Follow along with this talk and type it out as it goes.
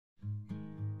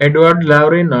Edward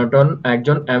লাউরি Norton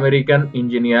একজন American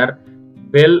engineer.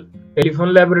 Bell telephone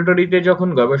ল্যাবরেটরিতে যখন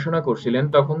গবেষণা করছিলেন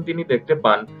তখন তিনি দেখতে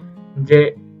পান যে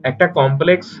একটা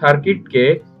কমপ্লেক্স সার্কিটকে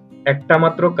একটা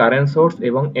মাত্র কারেন্ট সোর্স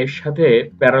এবং এর সাথে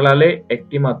প্যারালালে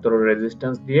একটি মাত্র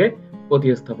রেজিস্ট্যান্স দিয়ে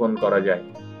প্রতিস্থাপন করা যায়।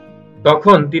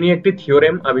 তখন তিনি একটি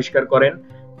থিওরেম আবিষ্কার করেন।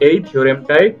 এই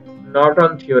থিওরেমটাই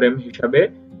নর্টন থিওরেম হিসাবে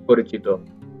পরিচিত।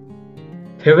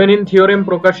 থেভেনিন থিওরেম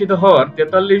প্রকাশিত হওয়ার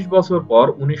 ৪৩ বছর পর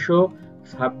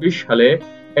 ১৯২৬ সালে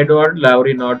এডওয়ার্ড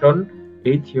লাউরি নর্টন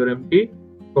এই থিওরেমটি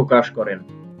প্রকাশ করেন।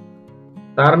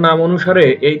 তার নাম অনুসারে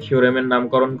এই থিওরেমের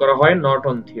নামকরণ করা হয়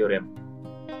Norton theorem.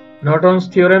 Norton's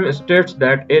theorem states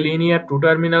that a linear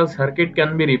two-terminal circuit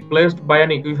can be replaced by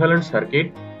an equivalent circuit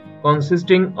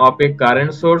consisting of a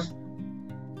current source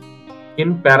in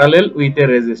parallel with a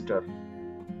resistor.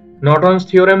 Norton's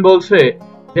theorem বলছে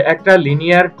যে একটা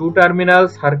লিনিয়ার টু টার্মিনাল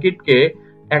সার্কিটকে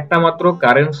একটা মাত্র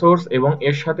current source এবং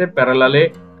এর সাথে প্যারালালে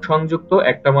সংযুক্ত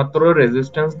একটা মাত্র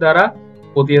রেজিস্ট্যান্স দ্বারা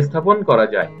প্রতিস্থাপন করা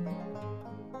যায়।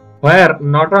 Where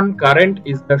Norton current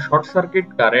is the short circuit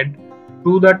current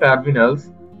to the terminals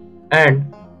and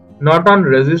Norton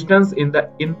resistance in the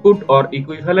input or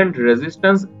equivalent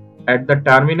resistance at the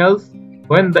terminals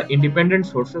when the independent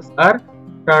sources are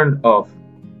turned off.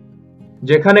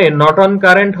 যেখানে Norton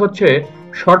current হচ্ছে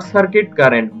short circuit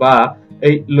current বা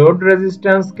এই load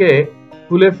রেজিস্ট্যান্সকে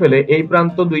খুলে ফেলে এই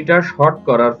প্রান্ত দুইটা short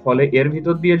করার ফলে এর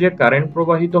ভিতর দিয়ে যে কারেন্ট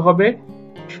প্রবাহিত হবে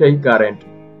সেই কারেন্ট,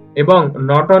 এবং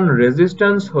নর্টন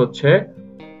রেজিস্ট্যান্স হচ্ছে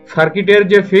সার্কিটের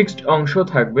যে ফিক্সড অংশ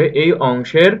থাকবে এই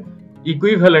অংশের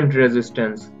ইকুইভ্যালেন্ট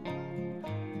রেজিস্ট্যান্স।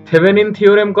 থেভেনিন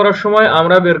থিওরেম করার সময়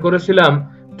আমরা বের করেছিলাম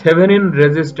থেভেনিন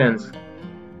রেজিস্ট্যান্স।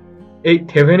 এই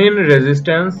থেভেনিন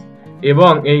রেজিস্ট্যান্স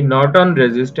এবং এই নর্টন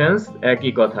রেজিস্ট্যান্স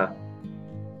একই কথা।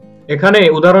 এখানে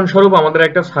উদাহরণস্বরূপ আমাদের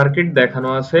একটা সার্কিট দেখানো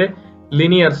আছে,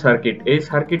 লিনিয়ার সার্কিট। এই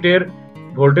সার্কিটের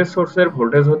ভোল্টেজ সোর্সের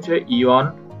ভোল্টেজ হচ্ছে E1,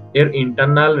 এর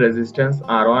ইন্টারনাল রেজিস্ট্যান্স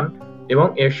R1 এবং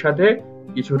এর সাথে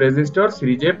কিছু রেজিস্টর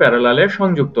সিরিজে প্যারালালে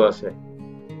সংযুক্ত আছে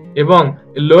এবং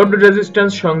লোড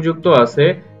রেজিস্ট্যান্স সংযুক্ত আছে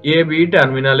এ বি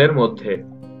টার্মিনালের মধ্যে।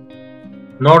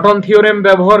 নর্টন থিওরেম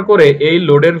ব্যবহার করে এই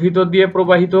লোডের ভিতর দিয়ে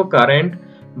প্রবাহিত কারেন্ট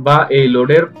বা এই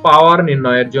লোডের পাওয়ার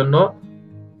নির্ণয়ের জন্য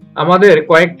আমাদের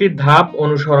কয়েকটি ধাপ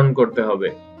অনুসরণ করতে হবে।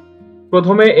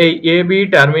 প্রথমে এই এ বি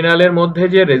টার্মিনালের মধ্যে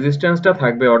যে রেজিস্ট্যান্সটা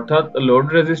থাকবে অর্থাৎ লোড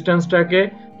রেজিস্ট্যান্সটাকে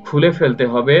খুলে ফেলতে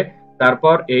হবে,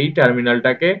 তারপর এই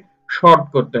টার্মিনালটাকে শর্ট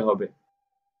করতে হবে।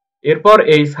 এরপর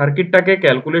এই সার্কিটটাকে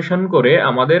ক্যালকুলেশন করে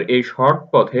আমাদের এই শর্ট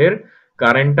পথের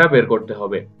কারেন্টটা বের করতে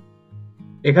হবে।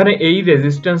 এখানে এই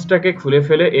রেজিস্ট্যান্সটাকে খুলে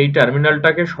ফেলে এই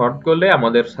টার্মিনালটাকে শর্ট করলে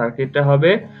আমাদের সার্কিটটা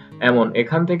হবে এমন।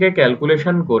 এখান থেকে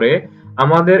ক্যালকুলেশন করে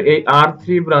আমাদের এই R3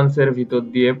 ব্রাঞ্চের ভিতর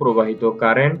দিয়ে প্রবাহিত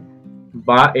কারেন্ট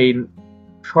বা এই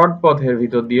শর্ট পথের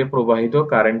ভিতর দিয়ে প্রবাহিত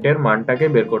কারেন্টের মানটাকে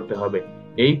বের করতে হবে।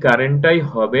 এই কারেন্টটাই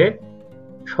হবে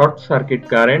শর্ট সার্কিট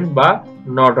কারেন্ট বা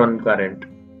নর্টন কারেন্ট।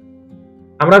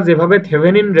 আমরা যেভাবে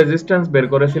থেভেনিন রেজিস্ট্যান্স বের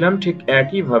করেছিলাম ঠিক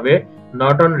একইভাবে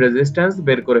নর্টন রেজিস্ট্যান্স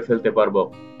বের করে ফেলতে পারবো।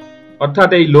 অর্থাৎ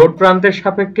এই লোড প্রান্তের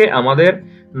সাপেক্ষে আমাদের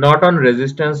নর্টন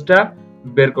রেজিস্ট্যান্সটা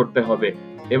বের করতে হবে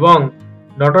এবং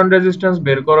নর্টন রেজিস্ট্যান্স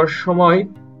বের করার সময়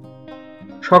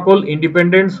সকল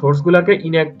ইন্ডিপেন্ডেন্ট সোর্সগুলোকে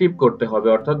ইনঅ্যাক্টিভ করতে হবে।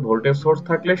 অর্থাৎ ভোল্টেজ সোর্স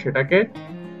থাকলে সেটাকে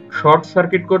শর্ট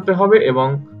সার্কিট করতে হবে এবং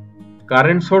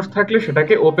কারেন্ট সোর্স থাকলে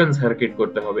সেটাকে ওপেন সার্কিট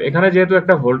করতে হবে। এখানে যেহেতু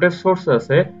একটা ভোল্টেজ সোর্স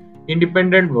আছে,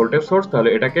 ইন্ডিপেন্ডেন্ট ভোল্টেজ সোর্স, তাহলে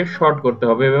এটাকে শর্ট করতে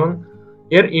হবে এবং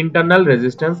এর ইন্টারনাল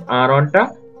রেজিস্ট্যান্স R1 টা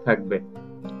থাকবে।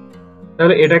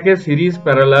 তাহলে এটাকে সিরিজ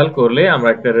প্যারালাল করলে আমরা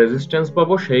একটা রেজিস্ট্যান্স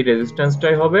পাবো, সেই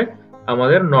রেজিস্ট্যান্সটাই হবে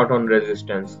আমাদের নর্টন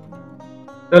রেজিস্ট্যান্স।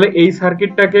 তাহলে এই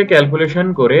সার্কিটটাকে ক্যালকুলেশন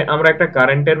করে আমরা একটা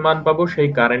কারেন্টের মান পাবো, সেই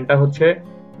কারেন্টটা হচ্ছে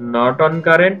নর্টন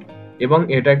কারেন্ট এবং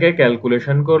এটাকে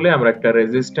ক্যালকুলেশন করলে আমরা একটা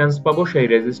রেজিস্ট্যান্স পাবো, সেই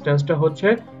রেজিস্ট্যান্সটা হচ্ছে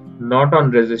নর্টন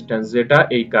রেজিস্ট্যান্স, যেটা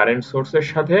এই কারেন্ট সোর্সের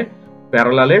সাথে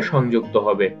প্যারালালে সংযুক্ত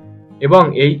হবে। এবং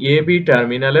এই এ বি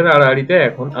টার্মিনালের আড়াআড়িতে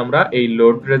এখন আমরা এই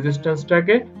লোড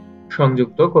রেজিস্ট্যান্সটাকে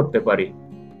সংযুক্ত করতে পারি।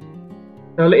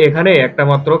 তাহলে এখানে একটা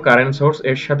মাত্র কারেন্ট সোর্স,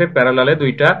 এর সাথে প্যারালালে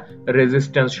দুইটা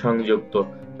রেজিস্ট্যান্স সংযুক্ত।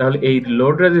 তাহলে এই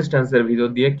লোড রেজিস্ট্যান্সের ভিতর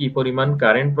দিয়ে কি পরিমাণ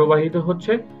কারেন্ট প্রবাহিত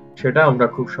হচ্ছে সেটা আমরা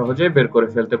খুব সহজে বের করে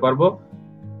ফেলতে পারবো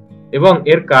এবং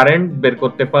এর কারেন্ট বের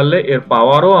করতে পারলে এর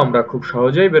পাওয়ারও আমরা খুব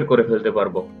সহজেই বের করে ফেলতে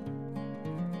পারবো।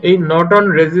 এই নর্টন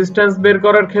রেজিস্ট্যান্স বের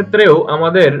করার ক্ষেত্রেও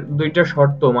আমাদের দুইটা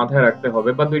শর্ত মাথায় রাখতে হবে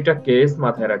বা দুইটা কেস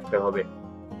মাথায় রাখতে হবে।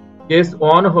 কেস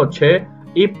 1 হচ্ছে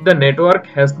if the network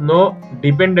has no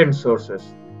dependent sources,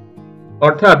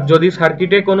 অর্থাৎ যদি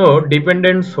সার্কিটে কোনো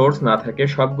ডিপেন্ডেন্ট সোর্স না থাকে,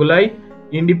 সবগুলাই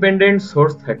ইন্ডিপেন্ডেন্ট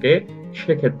সোর্স থাকে,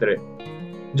 সেক্ষেত্রে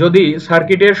যদি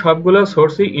সার্কিটের সবগুলো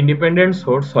সোর্সই ইন্ডিপেন্ডেন্ট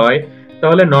সোর্স হয়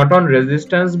তাহলে নর্টন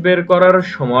রেজিস্ট্যান্স বের করার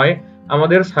সময়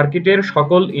আমাদের সার্কিটের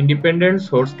সকল ইন্ডিপেন্ডেন্ট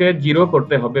সোর্সকে জিরো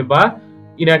করতে হবে বা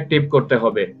ইনঅ্যাক্টিভ করতে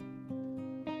হবে।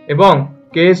 এবং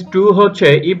কেস 2 হচ্ছে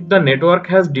if the network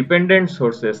has dependent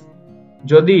sources,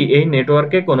 যদি এই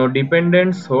নেটওয়ার্কে কোনো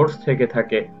ডিপেন্ডেন্ট সোর্স থেকে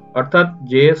থাকে, অর্থাৎ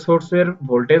যে সোর্সের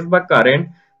ভোল্টেজ বা কারেন্ট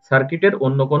সার্কিটের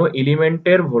অন্য কোনো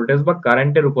এলিমেন্টের ভোল্টেজ বা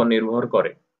কারেন্টের উপর নির্ভর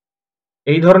করে।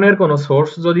 এই ধরনের কোনো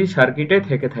সোর্স যদি সার্কিটে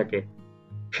থেকে থাকে,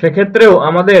 সেক্ষেত্রেও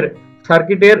আমাদের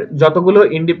সার্কিটের যতগুলো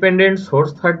ইন্ডিপেন্ডেন্ট সোর্স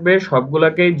থাকবে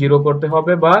সবগুলোকেই জিরো করতে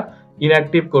হবে বা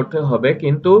ইনঅ্যাক্টিভ করতে হবে,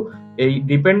 কিন্তু এই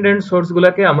ডিপেন্ডেন্ট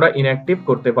সোর্সগুলোকে আমরা ইনঅ্যাক্টিভ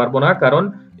করতে পারবো না, কারণ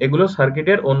এগুলো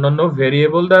সার্কিটের অন্যান্য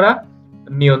ভেরিয়েবল দ্বারা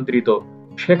নিয়ন্ত্রিত।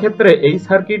 সেক্ষেত্রে এই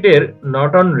সার্কিটের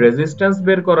নর্টন রেজিস্ট্যান্স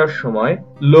বের করার সময়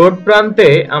লোড প্রান্তে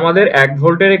আমাদের 1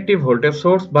 ভোল্টের একটি ভোল্টেজ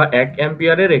সোর্স বা 1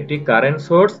 অ্যাম্পিয়ারের একটি কারেন্ট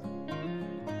সোর্স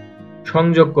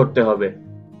সংযোগ করতে হবে।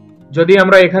 যদি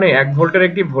আমরা এখানে 1 ভোল্টের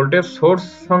একটি ভোল্টেজ সোর্স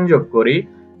সংযোগ করি,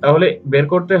 তাহলে বের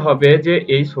করতে হবে যে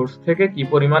এই সোর্স থেকে কি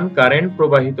পরিমাণ কারেন্ট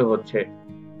প্রবাহিত হচ্ছে,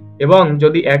 এবং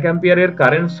যদি 1 অ্যাম্পিয়ারের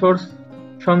কারেন্ট সোর্স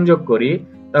সংযোগ করি,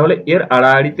 তাহলে এর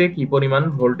আড়াআড়িতে কি পরিমাণ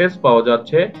ভোল্টেজ পাওয়া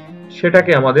যাচ্ছে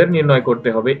সেটাকে আমাদের নির্ণয় করতে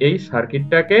হবে এই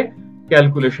সার্কিটটাকে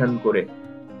ক্যালকুলেশন করে।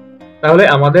 তাহলে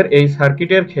আমাদের এই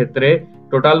সার্কিটের ক্ষেত্রে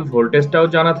টোটাল ভোল্টেজটাও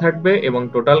জানা থাকবে এবং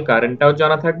টোটাল কারেন্টটাও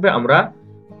জানা থাকবে। আমরা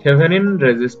থেভেনিন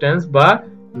রেজিস্ট্যান্স বা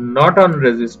নর্টন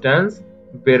রেজিস্ট্যান্স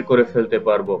বের করে ফেলতে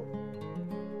পারবো।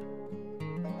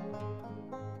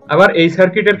 আবার এই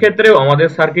সার্কিটের ক্ষেত্রেও আমাদের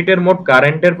সার্কিটের মোট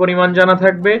কারেন্টের পরিমাণ জানা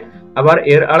থাকবে, আবার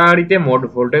এর আড়াআড়িতে মোট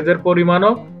ভোল্টেজের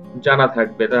পরিমাণও জানা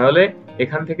থাকবে। তাহলে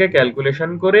এখান থেকে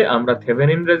ক্যালকুলেশন করে আমরা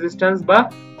থেভেনিন রেজিস্ট্যান্স বা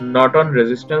নর্টন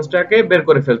রেজিস্ট্যান্সটাকে বের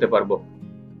করে ফেলতে পারবো।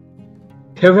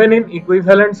 থেভেনিন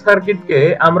ইকুইভ্যালেন্ট সার্কিটকে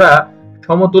আমরা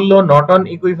সমতুল্য নর্টন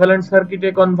ইকুইভ্যালেন্ট সার্কিটে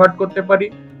কনভার্ট করতে পারি,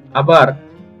 আবার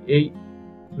এই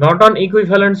নর্টন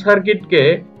ইকুইভ্যালেন্ট সার্কিটকে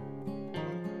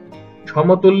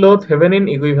সমতুল্য থেভেনিন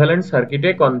ইকুইভ্যালেন্ট সার্কিটে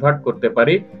কনভার্ট করতে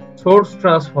পারি সোর্স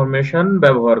ট্রান্সফরমেশন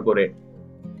ব্যবহার করে।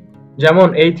 যেমন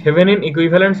এই থেভেনিন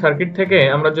ইকুইভ্যালেন্ট সার্কিট থেকে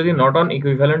আমরা যদি নর্টন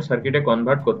ইকুইভ্যালেন্ট সার্কিটে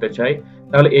কনভার্ট করতে চাই,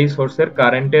 তাহলে এই সোর্সের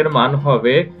কারেন্টের মান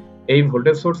হবে এই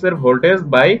ভোল্টেজ সোর্সের ভোল্টেজ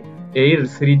বাই এই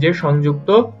সিরিজে সংযুক্ত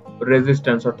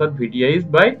রেজিস্ট্যান্স, অর্থাৎ ভিটিআইএস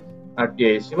বাই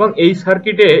আরটিআইএস। এবং এই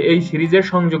সার্কিটে এই সিরিজে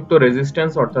সংযুক্ত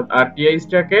রেজিস্ট্যান্স অর্থাৎ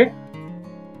আরটিআইএসটাকে,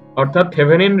 অর্থাৎ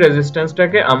থেভেনিন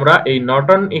রেজিস্ট্যান্সটাকে আমরা এই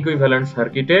নর্টন ইকুইভ্যালেন্ট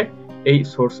সার্কিটে এই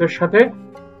সোর্সের সাথে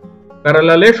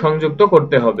প্যারালালে সংযুক্ত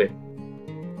করতে হবে।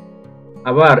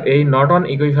 আবার এই নর্টন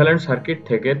ইকুইভ্যালেন্ট সার্কিট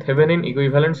থেকে থেভেনিন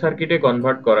ইকুইভ্যালেন্ট সার্কিটে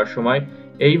কনভার্ট করার সময়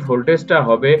এই ভোল্টেজটা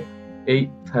হবে এই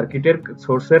সার্কিটের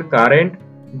সোর্সের কারেন্ট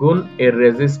গুণ এর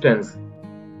রেজিস্ট্যান্স,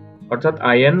 অর্থাৎ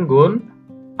আইএন গুণ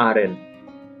আরএন।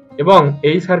 এবং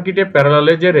এই সার্কিটে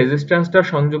প্যারালালে যে রেজিস্ট্যান্সটা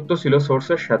সংযুক্ত ছিল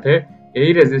সোর্সের সাথে,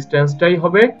 এই রেজিস্ট্যান্সটাই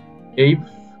হবে এই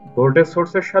ভোল্টেজ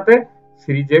সোর্সের সাথে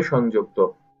সিরিজে সংযুক্ত।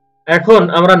 এখন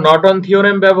আমরা নর্টন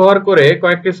থিওরেম ব্যবহার করে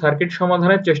কয়েকটি সার্কিট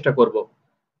সমাধানের চেষ্টা করব।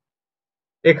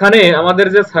 এখানে আমাদের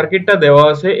যে সার্কিটটা দেওয়া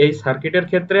আছে, এই সার্কিটের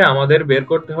ক্ষেত্রে আমাদের বের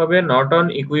করতে হবে Norton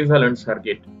equivalent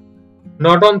circuit.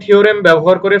 Norton theorem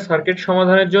ব্যবহার করে সার্কিট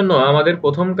সমাধানের জন্য আমাদের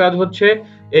প্রথম কাজ হচ্ছে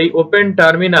এই ওপেন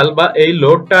টার্মিনাল বা এই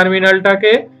লোড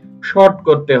টার্মিনালটাকে শর্ট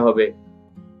করতে হবে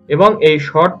এবং এই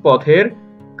শর্ট পথের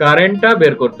কারেন্টটা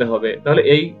বের করতে হবে। তাহলে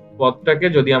এই পথটাকে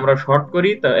যদি আমরা শর্ট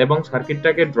করি এবং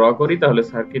সার্কিটটাকে ড্র করি, তাহলে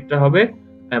সার্কিটটা হবে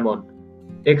এমন।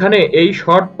 এখানে এই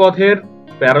শর্ট পথের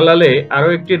প্যারালালে আরো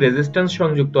একটি রেজিস্ট্যান্স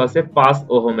সংযুক্ত আছে 5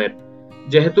 ওহমের।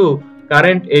 যেহেতু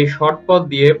কারেন্ট এই শর্ট পথ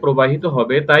দিয়ে প্রবাহিত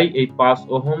হবে, তাই এই 5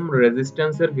 ওহম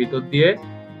রেজিস্ট্যান্সের ভিতর দিয়ে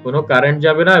কোনো কারেন্ট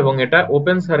যাবে না এবং এটা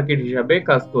ওপেন সার্কিট হিসাবে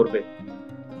কাজ করবে।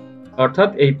 অর্থাৎ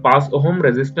এই 5 ওহম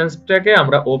রেজিস্ট্যান্সটাকে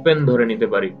আমরা ওপেন ধরে নিতে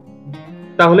পারি।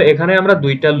 তাহলে এখানে আমরা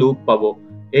দুইটা লুপ পাবো।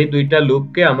 এই দুইটা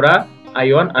লুপকে আমরা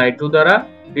I1 I2 দ্বারা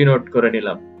ডিনোট করে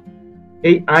নিলাম।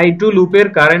 এই I2 লুপের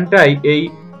কারেন্টটাই এই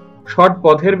শর্ট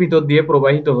পথের ভিতর দিয়ে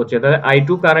প্রবাহিত হচ্ছে। তাহলে I2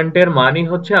 কারেন্টের মানই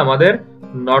হচ্ছে আমাদের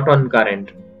নর্টন কারেন্ট,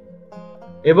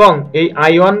 এবং এই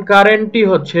I1 কারেন্টই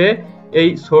হচ্ছে এই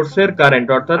সোর্সের কারেন্ট,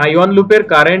 অর্থাৎ I1 লুপের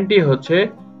কারেন্টই হচ্ছে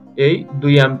এই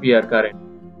 2 অ্যাম্পিয়ার কারেন্ট।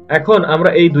 এখন আমরা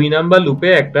এই 2 নাম্বার লুপে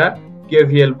একটা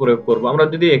কেভিএল প্রয়োগ করব। আমরা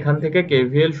যদি এখান থেকে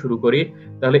কেভিএল শুরু করি,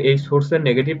 তাহলে এই সোর্সের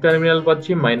নেগেটিভ টার্মিনাল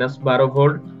পাচ্ছি -12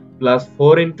 volt plus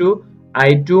 4 into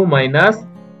I2 minus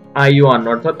I1,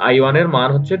 অর্থাৎ I1 এর মান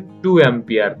হচ্ছে 2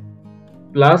 ampere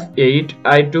plus 8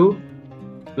 I2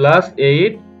 plus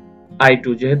 8 I2।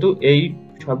 যেহেতু এই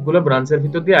সবগুলো ব্রাঞ্চের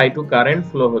ভিতর দিয়ে I2 কারেন্ট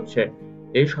ফ্লো হচ্ছে,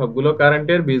 এই সবগুলো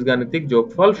কারেন্টের বীজগাণিতিক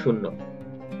যোগফল 0।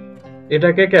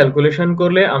 এটাকে ক্যালকুলেশন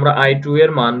করলে আমরা I2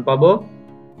 এর মান পাবো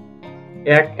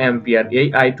 1 অ্যাম্পিয়ার। এই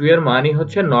I2 এর মানই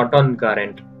হচ্ছে নর্টন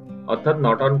কারেন্ট, অর্থাৎ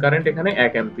নর্টন কারেন্ট এখানে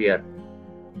 1 অ্যাম্পিয়ার।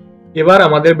 এবার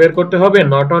আমাদের বের করতে হবে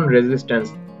নর্টন রেজিস্ট্যান্স।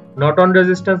 নর্টন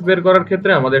রেজিস্ট্যান্স বের করার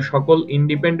ক্ষেত্রে আমাদের সকল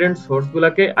ইন্ডিপেন্ডেন্ট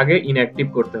সোর্সগুলোকে আগে ইনঅ্যাক্টিভ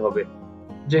করতে হবে।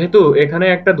 যেহেতু এখানে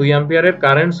একটা 2 অ্যাম্পিয়ারের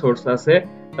কারেন্ট সোর্স আছে,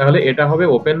 তাহলে এটা হবে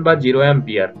ওপেন বা 0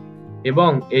 অ্যাম্পিয়ার এবং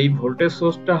এই ভোল্টেজ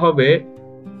সোর্সটা হবে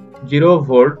 0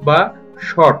 ভোল্ট বা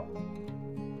শর্ট।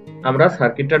 আমরা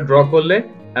সার্কিটটা ড্র করলে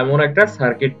এমন একটা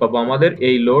সার্কিট পাবো। আমাদের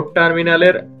এই লোড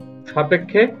টার্মিনালের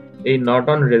সাপেক্ষে এই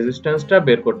নর্টন রেজিস্ট্যান্সটা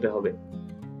বের করতে হবে।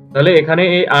 তাহলে এখানে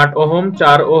এই 8 ওহম,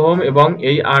 4 ওহম এবং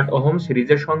এই 8 ওহম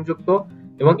সিরিজে সংযুক্ত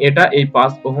এবং এটা এই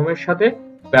 5 ওহমের সাথে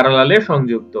প্যারালালে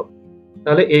সংযুক্ত।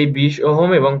 তাহলে এই 20 ওহম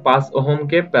এবং 5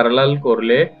 ওহমকে প্যারালাল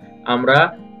করলে আমরা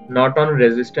নর্টন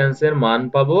রেজিস্ট্যান্সের মান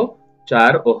পাবো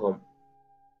 4 ওহম।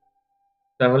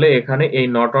 তাহলে এখানে এই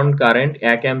নর্টন কারেন্ট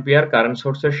 1 অ্যাম্পিয়ার কারেন্ট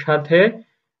সোর্সের সাথে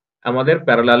আমাদের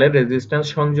প্যারালালের রেজিস্ট্যান্স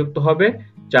সংযুক্ত হবে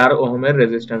 4 ওহমের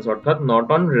রেজিস্ট্যান্স, অর্থাৎ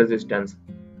নর্টন রেজিস্ট্যান্স।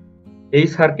 এই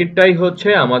সার্কিটটাই হচ্ছে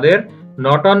আমাদের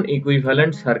নর্টন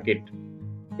ইকুইভ্যালেন্ট সার্কিট।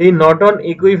 এই নর্টন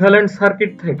ইকুইভ্যালেন্ট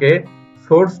সার্কিট থেকে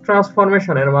সোর্স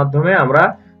ট্রান্সফরমেশনের মাধ্যমে আমরা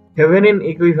থেভেনিন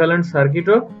ইকুইভ্যালেন্ট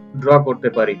সার্কিটও ড্র করতে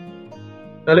পারি।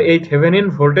 তাহলে এই থেভেনিন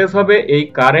ভোল্টেজ হবে এই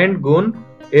কারেন্ট গুণ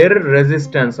এর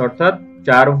রেজিস্ট্যান্স, অর্থাৎ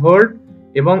 4 ভোল্ট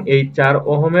এবং এই 4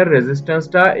 ওহমের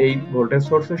রেজিস্ট্যান্সটা এই ভোল্টেজ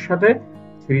সোর্সের সাথে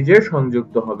সিরিজে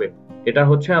সংযুক্ত হবে। এটা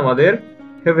হচ্ছে আমাদের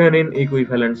থেভেনিন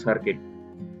ইকুইভ্যালেন্ট সার্কিট।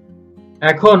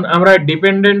 এখন আমরা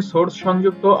ডিপেন্ডেন্ট সোর্স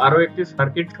সংযুক্ত আরো একটি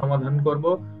সার্কিট সমাধান করব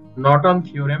নর্টন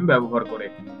থিওরেম ব্যবহার করে।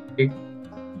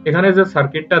 এখানে যে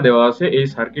সার্কিটটা দেওয়া আছে এই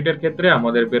সার্কিটের ক্ষেত্রে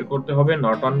আমাদের বের করতে হবে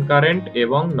নর্টন কারেন্ট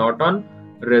এবং নর্টন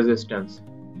রেজিস্ট্যান্স।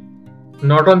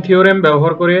 নর্টন থিওরেম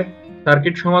ব্যবহার করে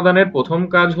সার্কিট সমাধানের প্রথম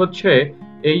কাজ হচ্ছে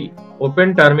এই ওপেন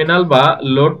টার্মিনাল বা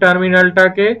লোড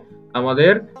টার্মিনালটাকে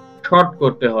আমাদের শর্ট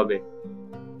করতে হবে।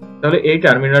 তাহলে এই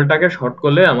টার্মিনালটাকে শর্ট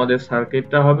করলে আমাদের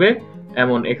সার্কিটটা হবে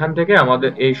এমন। এখান থেকে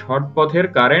আমাদের এই শর্ট পথের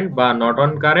কারেন্ট বা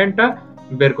নর্টন কারেন্টটা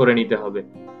বের করে নিতে হবে।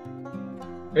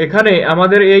 এখানে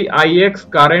আমাদের এই IX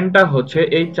কারেন্টটা হচ্ছে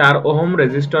এই 4 ওহম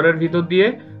রেজিস্টরের ভিতর দিয়ে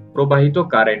প্রবাহিত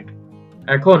কারেন্ট।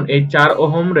 এখন এই 4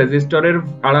 ওহম রেজিস্টরের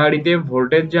আড়াআড়িতে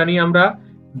ভোল্টেজ জানি আমরা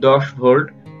 10 ভোল্ট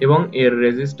এবং এর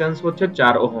রেজিস্ট্যান্স হচ্ছে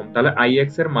 4 ওহম। তাহলে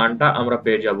IX এর মানটা আমরা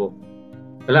পেয়ে যাব।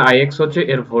 তাহলে IX হচ্ছে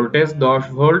এর ভোল্টেজ 10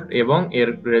 ভোল্ট এবং এর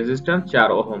রেজিস্ট্যান্স 4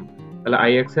 ওহম। তাহলে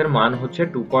IX এর মান হচ্ছে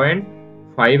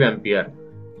 2.5 অ্যাম্পিয়ার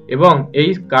এবং এই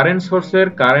কারেন্ট সোর্সের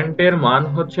কারেন্টের মান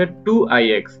হচ্ছে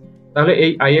 2IX। তাহলে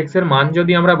এই IX এর মান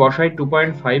যদি আমরা বসাই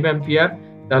 2.5 অ্যাম্পিয়ার,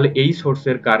 তাহলে এই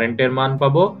সোর্সের কারেন্টের মান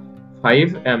পাবো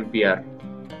 5 অ্যাম্পিয়ার।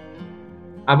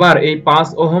 আবার এই 5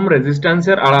 ওহম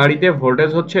রেজিস্ট্যান্সের আড়াআড়িতে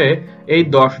ভোল্টেজ হচ্ছে এই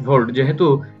 10 ভোল্ট, যেহেতু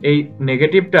এই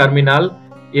নেগেটিভ টার্মিনাল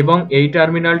এবং এই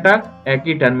টার্মিনালটা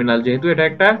একই টার্মিনাল, যেহেতু এটা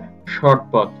একটা শর্ট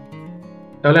পথ,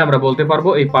 তাহলে আমরা বলতে পারবো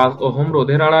এই 5 ওহম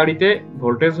রোধের আড়াআড়িতে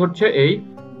ভোল্টেজ হচ্ছে এই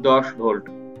 10 ভোল্ট।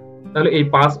 তাহলে এই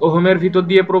 5 ওহমের ভিতর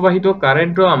দিয়ে প্রবাহিত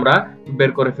কারেন্টও আমরা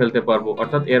বের করে ফেলতে পারবো,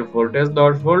 অর্থাৎ এর ভোল্টেজ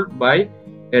 10 ভোল্ট বাই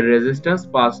এর রেজিস্ট্যান্স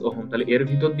 5 ওহম। তাহলে এর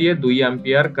ভিতর দিয়ে 2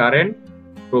 অ্যাম্পিয়ার কারেন্ট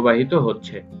প্রবাহিত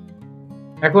হচ্ছে।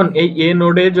 এখন এই এ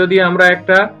নোডে যদি আমরা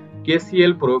একটা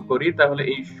KCL প্রয়োগ করি, তাহলে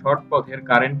এই শর্ট পথের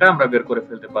কারেন্টটা আমরা বের করে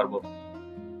ফেলতে পারবো।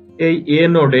 এই এ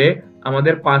নোডে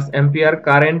আমাদের 5 অ্যাম্পিয়ার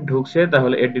কারেন্ট ঢুকছে,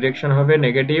 তাহলে এর ডিরেকশন হবে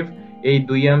নেগেটিভ। এই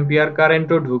 2 অ্যাম্পিয়ার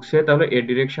কারেন্টও ঢুকছে, তাহলে এর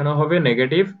ডিরেকশনও হবে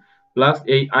নেগেটিভ। প্লাস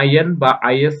এই IN বা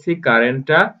ISC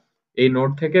কারেন্টটা এই নোড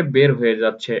থেকে বের হয়ে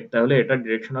যাচ্ছে, তাহলে এটা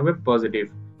ডিরেকশন হবে পজিটিভ।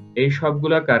 এই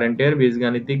সবগুলা কারেন্টের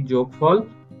বীজগাণিতিক যোগফল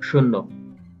 0।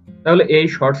 তাহলে এই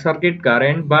শর্ট সার্কিট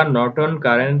কারেন্ট বা নর্টন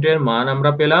কারেন্টের মান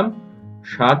আমরা পেলাম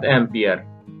 7 অ্যাম্পিয়ার।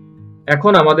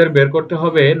 এখন আমাদের বের করতে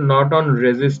হবে নর্টন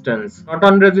রেজিস্ট্যান্স।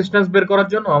 নর্টন রেজিস্ট্যান্স বের করার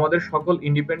জন্য আমাদের সকল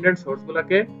ইন্ডিপেন্ডেন্ট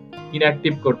সোর্সগুলোকে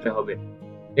ইনঅ্যাক্টিভ করতে হবে।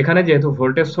 এখানে যেহেতু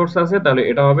ভোল্টেজ সোর্স আছে, তাহলে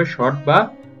এটা হবে শর্ট বা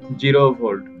 0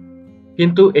 ভোল্ট।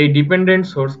 কিন্তু এই ডিপেন্ডেন্ট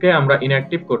সোর্সকে আমরা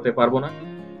ইনঅ্যাক্টিভ করতে পারবো না,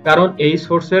 কারণ এই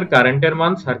সোর্সের কারেন্টের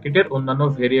মান সার্কিটের অন্যান্য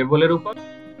ভেরিয়েবলের উপর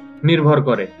নির্ভর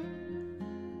করে।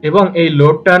 এবং এই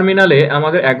লোড টার্মিনালে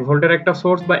আমাদের 1 ভোল্টের একটা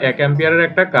সোর্স বা 1 অ্যাম্পিয়ারের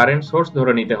একটা কারেন্ট সোর্স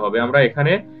ধরে নিতে হবে। আমরা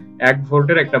এখানে 1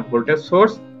 ভোল্টের একটা ভোল্টেজ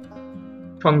সোর্স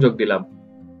সংযোগ দিলাম।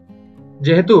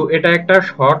 যেহেতু এটা একটা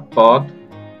শর্ট পথ,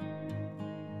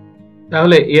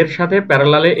 তাহলে এর সাথে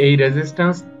প্যারালালে এই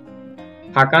রেজিস্ট্যান্স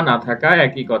থাকা না থাকা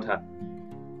একই কথা,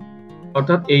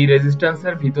 অর্থাৎ এই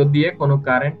রেজিস্ট্যান্সের ভিতর দিয়ে কোনো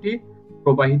কারেন্টই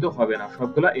প্রবাহিত হবে না,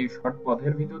 সবগুলা এই শর্ট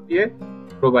পথের ভিতর দিয়ে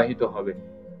প্রবাহিত হবে।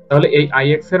 তাহলে এই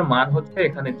IX এর মান হচ্ছে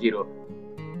এখানে 0।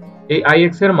 এই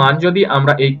IX এর মান যদি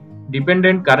আমরা এই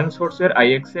ডিপেন্ডেন্ট কারেন্ট সোর্সের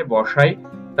IX এ বসাই,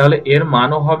 তাহলে এর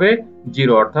মানও হবে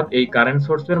 0, অর্থাৎ এই কারেন্ট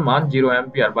সোর্সের মান 0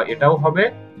 অ্যাম্পিয়ার বা এটাও হবে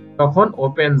তখন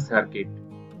ওপেন সার্কিট।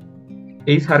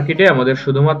 এই সার্কিটে আমাদের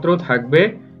শুধুমাত্র থাকবে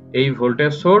এই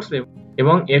ভোল্টেজ সোর্স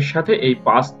এবং এর সাথে এই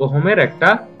 5 ওহমের একটা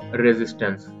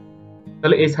রেজিস্ট্যান্স।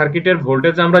 তাহলে এই সার্কিটের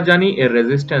ভোল্টেজ আমরা জানি, এর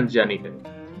রেজিস্ট্যান্স জানি।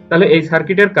 তাহলে এই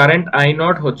সার্কিটের কারেন্ট আই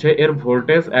নট হচ্ছে এর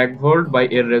ভোল্টেজ 1 ভোল্ট বাই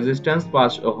এর রেজিস্ট্যান্স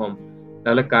 5 ওহম।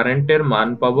 তাহলে কারেন্টের মান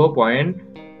পাবো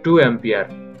 0.2 অ্যাম্পিয়ার।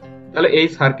 তাহলে এই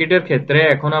সার্কিটের ক্ষেত্রে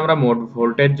এখন আমরা মোট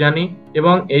ভোল্টেজ জানি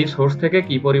এবং এই সোর্স থেকে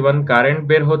কি পরিমাণ কারেন্ট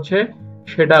বের হচ্ছে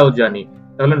সেটাও জানি।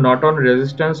 তাহলে নর্টন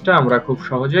রেজিস্ট্যান্সটা আমরা খুব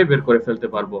সহজেই বের করে ফেলতে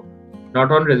পারবো।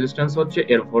 নর্টন রেজিস্ট্যান্স হচ্ছে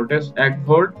এর ভোল্টেজ 1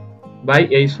 ভোল্ট বাই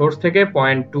এই সোর্স থেকে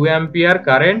 0.2 অ্যাম্পিয়ার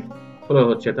কারেন্ট ফ্লো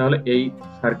হচ্ছে। তাহলে এই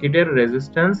সার্কিটের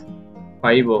রেজিস্ট্যান্স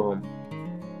 5 ওহম।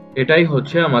 এটাই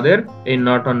হচ্ছে আমাদের এই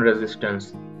নর্টন রেজিস্ট্যান্স।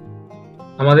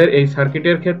 আমাদের এই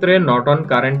সার্কিটের ক্ষেত্রে নর্টন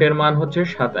কারেন্টের মান হচ্ছে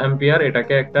 7 অ্যাম্পিয়ার।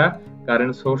 এটাকে একটা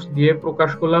কারেন্ট সোর্স দিয়ে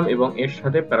প্রকাশ করলাম এবং এর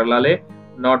সাথে প্যারালালে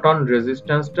নর্টন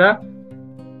রেজিস্ট্যান্সটা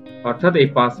অর্থাৎ এই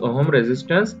 5 ওহম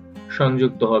রেজিস্ট্যান্স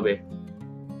সংযুক্ত হবে।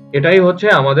 এটাই হচ্ছে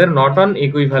আমাদের নর্টন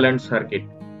ইকুইভ্যালেন্ট সার্কিট।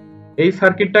 এই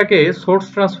সার্কিটটাকে সোর্স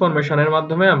ট্রান্সফরমেশনের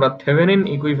মাধ্যমে আমরা থেভেনিন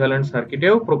ইকুইভ্যালেন্ট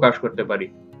সার্কিটেও প্রকাশ করতে পারি।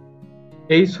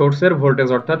 এই সোর্সের ভোল্টেজ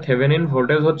অর্থাৎ থেভেনিন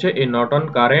ভোল্টেজ হচ্ছে এই নর্টন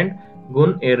কারেন্ট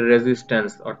গুণ এর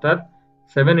রেজিস্ট্যান্স অর্থাৎ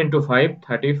 7 × 5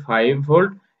 35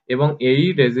 ভোল্ট এবং এই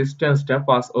রেজিস্ট্যান্সটা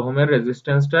 5 ওহমের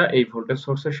রেজিস্ট্যান্সটা এই ভোল্টেজ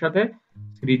সোর্সের সাথে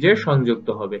সিরিজে সংযুক্ত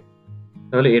হবে।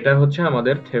 তাহলে এটা হচ্ছে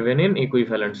আমাদের থেভেনিন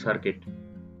ইকুইভ্যালেন্ট সার্কিট।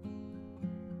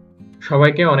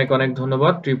 সবাইকে অনেক অনেক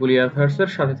ধন্যবাদ ট্রিপল ই অ্যাফেয়ার্স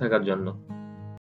এর সাথে থাকার জন্য।